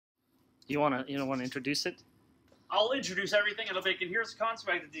You wanna introduce it? I'll introduce everything, and here's the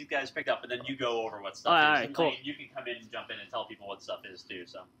concept that these guys picked up, and then you go over what stuff all is. right, and cool. Lane, you can come in and jump in and tell people what stuff is too.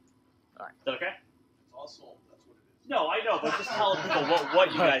 So, all right, is that okay? It's all sold. That's what it is. No, I know, but just tell people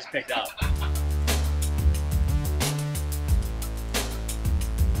what you guys picked up.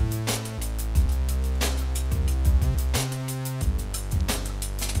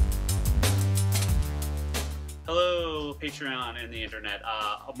 Hello, Patreon and the internet.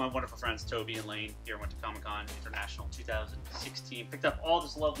 My wonderful friends Toby and Lane here went to Comic-Con International 2016. Picked up all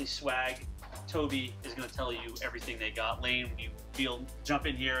this lovely swag. Toby is going to tell you everything they got. Lane, when you feel, jump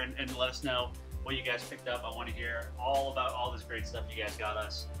in here and let us know what you guys picked up. I want to hear all about all this great stuff you guys got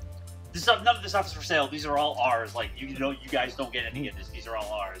us. This stuff, none of this stuff is for sale. These are all ours. Like, you guys don't get any of this. These are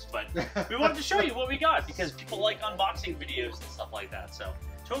all ours. But we wanted to show you what we got because people like unboxing videos and stuff like that. So,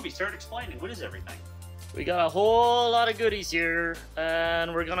 Toby, start explaining. What is everything? We got a whole lot of goodies here,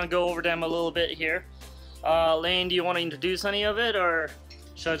 and we're gonna go over them a little bit here. Lane, do you want to introduce any of it, or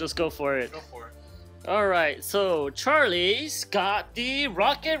should I just go for it? Go for it. Alright, so Charlie's got the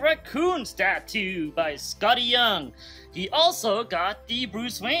Rocket Raccoon tattoo by Scotty Young. He also got the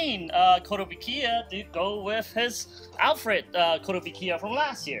Bruce Wayne Kotobukiya to go with his Alfred Kotobukiya from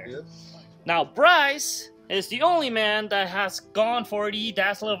last year. Yep. Now Bryce is the only man that has gone for the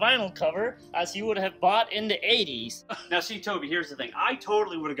Dazzler vinyl cover, as he would have bought in the 80s. Now see, Toby, here's the thing. I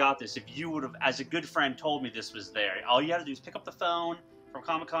totally would have got this if you would have, as a good friend, told me this was there. All you had to do is pick up the phone from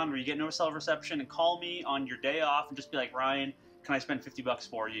Comic-Con where you get no cell reception and call me on your day off and just be like, Ryan, can I spend $50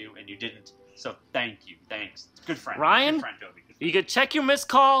 for you? And you didn't. So thank you. Thanks. Good friend. Ryan, good friend, Toby. Good friend. You could check your missed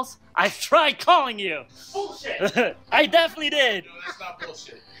calls. I tried calling you. Bullshit. I definitely did. No, that's not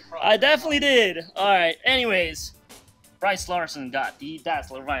bullshit. I definitely did. Alright, anyways. Bryce Larson got the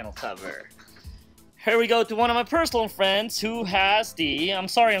Dazzler vinyl cover. Here we go to one of my personal friends who has the... I'm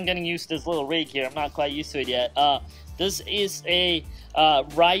sorry I'm getting used to this little rig here. I'm not quite used to it yet. This is a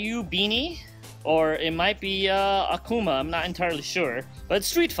Ryu beanie. Or it might be Akuma. I'm not entirely sure. But it's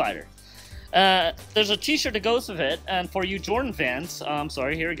Street Fighter. There's a t-shirt that goes with it. And for you Jordan fans... I'm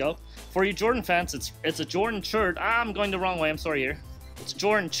sorry, here we go. For you Jordan fans, it's a Jordan shirt. I'm going the wrong way. I'm sorry here. It's a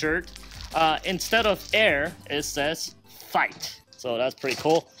Jordan shirt. Instead of air, it says fight. So that's pretty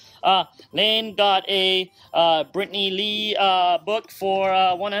cool. Lane got a Brittany Lee book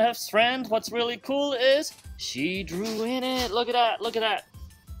for one of his friends. What's really cool is she drew in it. Look at that. Look at that.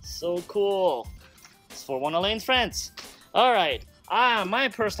 So cool. It's for one of Lane's friends. Alright. My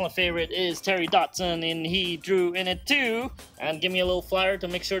personal favorite is Terry Dotson, and he drew in it too. And give me a little flyer to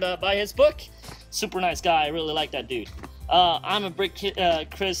make sure to buy his book. Super nice guy. I really like that dude. I'm a big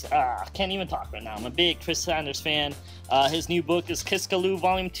can't even talk right now. I'm a big Chris Sanders fan. His new book is Kiskalu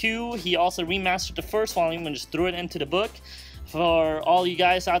Volume 2. He also remastered the first volume and just threw it into the book. For all you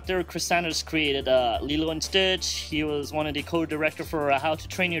guys out there, Chris Sanders created Lilo and Stitch. He was one of the co-director for How to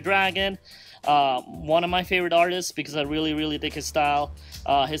Train Your Dragon. One of my favorite artists because I really dig his style.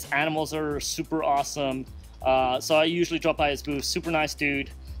 His animals are super awesome. So I usually drop by his booth. Super nice dude.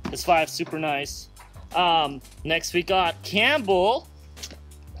 His five's super nice. Next we got Campbell.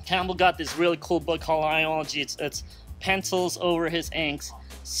 Campbell got this really cool book called Iology. It's pencils over his inks.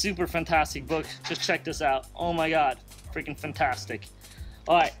 Super fantastic book. Just check this out. Oh my god, freaking fantastic.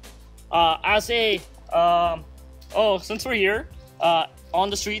 Alright, since we're here, on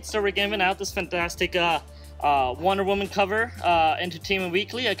the streets, so we're giving out this fantastic Wonder Woman cover, Entertainment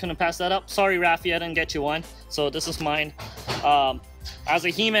Weekly. I couldn't pass that up. Sorry, Rafi, I didn't get you one. So this is mine. As a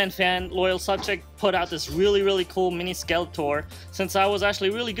He-Man fan, Loyal Subject put out this really cool mini Skeletor. Since I was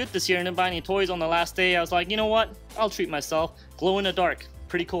actually really good this year and didn't buy any toys on the last day, I was like, you know what? I'll treat myself. Glow in the dark.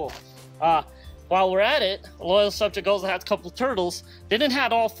 Pretty cool. While we're at it, Loyal Subject also had a couple of turtles. They didn't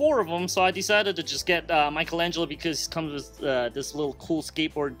have all four of them, so I decided to just get Michelangelo because he comes with this little cool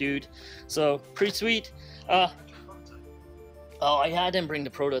skateboard dude. So, pretty sweet. Oh, yeah, I didn't bring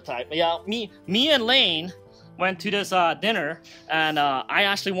the prototype. Yeah, me and Lane went to this dinner, and I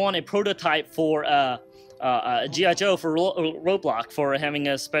actually won a prototype for G.I. Joe for Roblox for having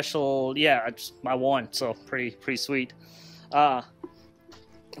a special. Yeah, I won, so pretty sweet.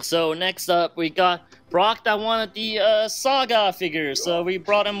 So next up we got Brock that wanted the Saga figures, so we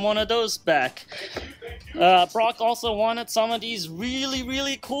brought him one of those back. Brock also wanted some of these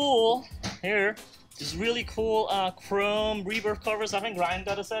really cool here. These really cool chrome Rebirth covers. I think Ryan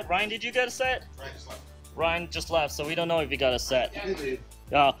got a set. Ryan, did you get a set? Ryan just left, so we don't know if he got a set. Yeah, he did.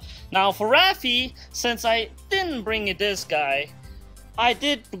 Now for Rafi, since I didn't bring you this guy, I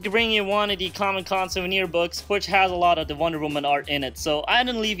did bring you one of the Comic-Con souvenir books, which has a lot of the Wonder Woman art in it, so I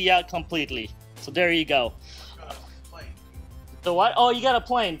didn't leave you out completely. So there you go. The what? Oh, you got a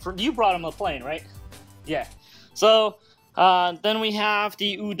plane. You brought him a plane, right? Yeah. So, then we have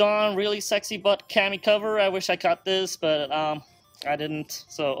the Udon Really Sexy Butt Cami cover. I wish I got this, but I didn't.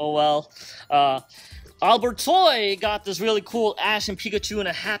 So, oh well. Albert Toy got this really cool Ash and Pikachu in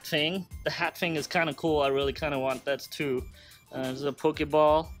a hat thing. The hat thing is kind of cool. I really kind of want that too. There's a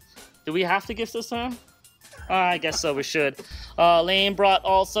Pokeball. Do we have to give this to him? I guess so, we should. Lane brought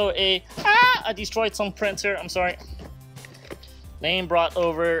also a... I destroyed some prints here, I'm sorry. Lane brought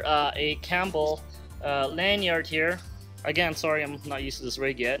over a Campbell lanyard here. Again, sorry, I'm not used to this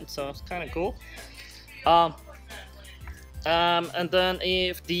rig yet, so it's kind of cool. And then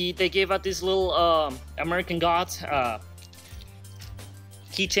they gave out these little American Gods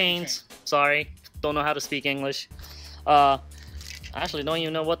keychains. Sorry, don't know how to speak English. Actually, don't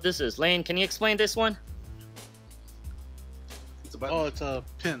even know what this is. Lane, can you explain this one? Oh, it's a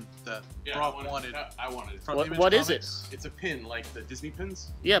pin that Brock wanted. I wanted it. From What, Image what is it? Comics. It's a pin, like the Disney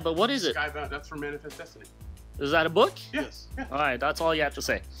pins. Yeah, but what is it? Skybound, that's for Manifest Destiny. Is that a book? Yes. Yeah. Alright, that's all you have to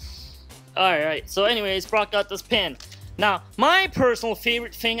say. Alright, so anyways, Brock got this pin. Now, my personal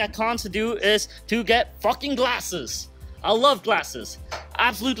favorite thing at cons to do is to get fucking glasses. I love glasses.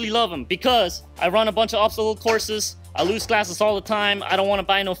 Absolutely love them because I run a bunch of obstacle courses. I lose glasses all the time. I don't want to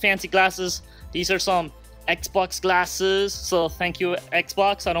buy no fancy glasses. These are some Xbox glasses, so thank you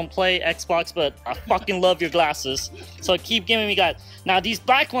Xbox. I don't play Xbox, but I fucking love your glasses, so keep giving me guys. Now these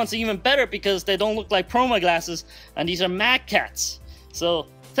black ones are even better because they don't look like Chroma glasses, and these are Mad Cats. So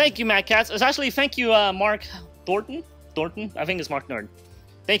thank you, Mad Cats. It's actually thank you Mark Thornton, I think it's Mark Nord.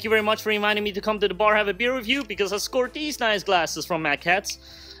 Thank you very much for reminding me to come to the bar, have a beer with you, because I scored these nice glasses from Mad Cats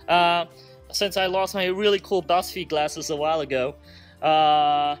since I lost my really cool BuzzFeed glasses a while ago.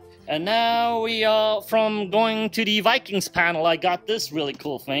 And now we from going to the Vikings panel, I got this really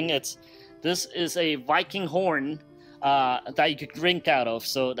cool thing. This is a Viking horn that you could drink out of,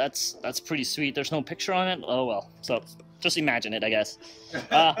 so that's pretty sweet. There's no picture on it. Oh well, so just imagine it, I guess.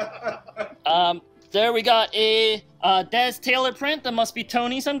 There we got a Des Taylor print. That must be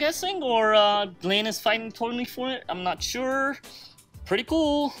Tony's, I'm guessing, or Glenn is fighting Tony for it. I'm not sure. Pretty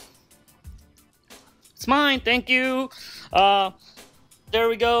cool. It's mine, thank you. There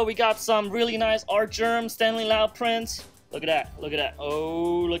we go. We got some really nice Art Germ Stanley Lau prints. Look at that. Look at that.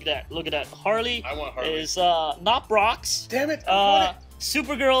 Oh, look at that. Look at that. Harley, I want Harley. is not Brock's. Damn it! I want it.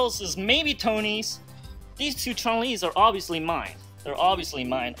 Supergirl's is maybe Tony's. These two Chun-Li's are obviously mine. They're obviously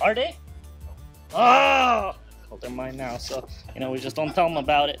mine. Are they? Oh! Well, they're mine now, so, you know, we just don't tell them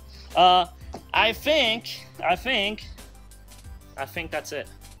about it. I think that's it.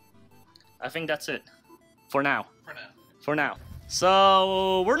 I think that's it. For now. For now.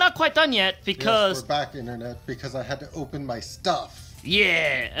 So, we're not quite done yet, because... Yes, we're back, Internet, because I had to open my stuff.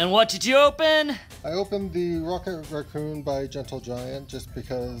 Yeah, and what did you open? I opened the Rocket Raccoon by Gentle Giant just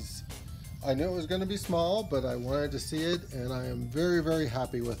because I knew it was going to be small, but I wanted to see it, and I am very, very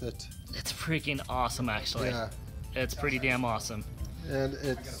happy with it. It's freaking awesome, actually. Yeah. It's pretty damn awesome. And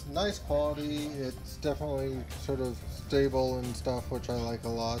it's nice quality. It's definitely sort of stable and stuff, which I like a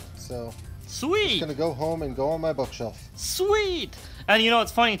lot. So Sweet! it's gonna go home and go on my bookshelf. Sweet! And you know,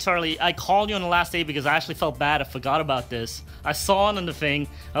 it's funny, Charlie. I called you on the last day because I actually felt bad. I forgot about this. I saw it on the thing.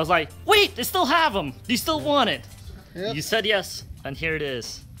 I was like, wait, they still have them. Do you still want it? Yep. You said yes, and here it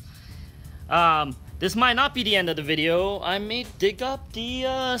is. This might not be the end of the video. I may dig up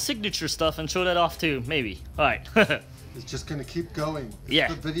the signature stuff and show that off too, maybe. Alright. It's just gonna keep going. It's Yeah.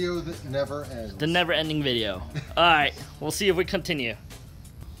 the video that never ends. The never-ending video. Alright, we'll see if we continue.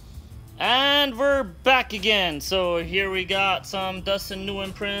 And we're back again. So here we got some Dustin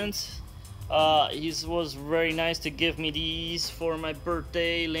Nguyen prints. He was very nice to give me these for my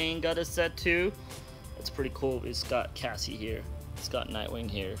birthday. Lane got a set too. It's pretty cool. It's got Cassie here. It's got Nightwing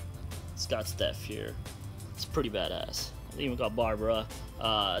here. It's got Steph here. It's pretty badass. I even got Barbara,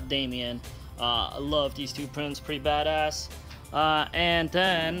 Damien. I love these two prints. Pretty badass. And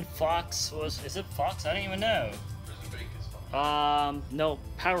then Fox was... Is it Fox? I don't even know. No,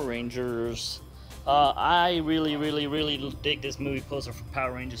 Power Rangers. I really dig this movie poster for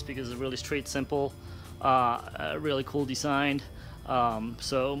Power Rangers because it's really straight, simple, really cool designed.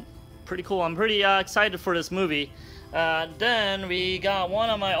 So pretty cool. I'm pretty excited for this movie. Then we got one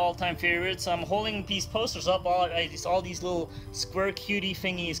of my all-time favorites. I'm holding these posters up. All these little square cutie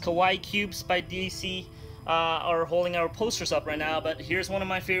thingies, Kawaii Cubes by DC, are holding our posters up right now. But here's one of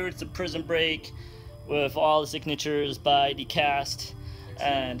my favorites, the Prison Break, with all the signatures by the cast.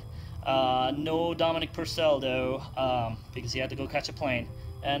 And no Dominic Purcell though, because he had to go catch a plane.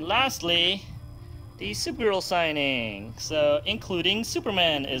 And lastly, the Supergirl signing. So including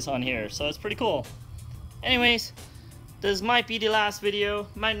Superman is on here, so it's pretty cool. Anyways, this might be the last video,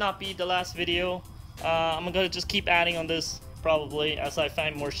 might not be the last video. I'm gonna just keep adding on this probably as I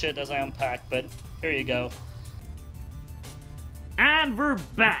find more shit as I unpack, but here you go. And we're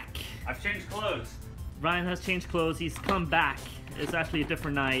back. I've changed clothes. Ryan has changed clothes, he's come back. It's actually a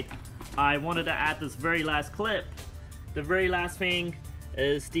different night. I wanted to add this very last clip. The very last thing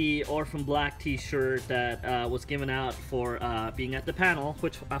is the Orphan Black t-shirt that was given out for being at the panel,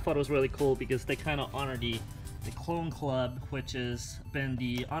 which I thought was really cool because they kind of honor the Clone Club, which has been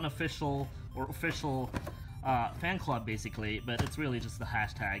the unofficial or official fan club basically, but it's really just the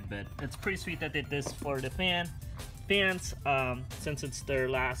hashtag. But it's pretty sweet that they did this for the fans since it's their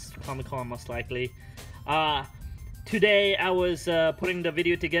last Comic-Con most likely. Today I was putting the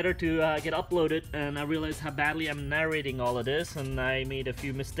video together to get uploaded, and I realized how badly I'm narrating all of this, and I made a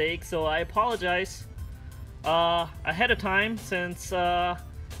few mistakes, so I apologize ahead of time since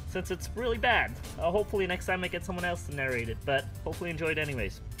it's really bad. Hopefully next time I get someone else to narrate it, but hopefully enjoy it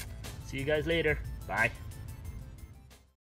anyways. See you guys later. Bye.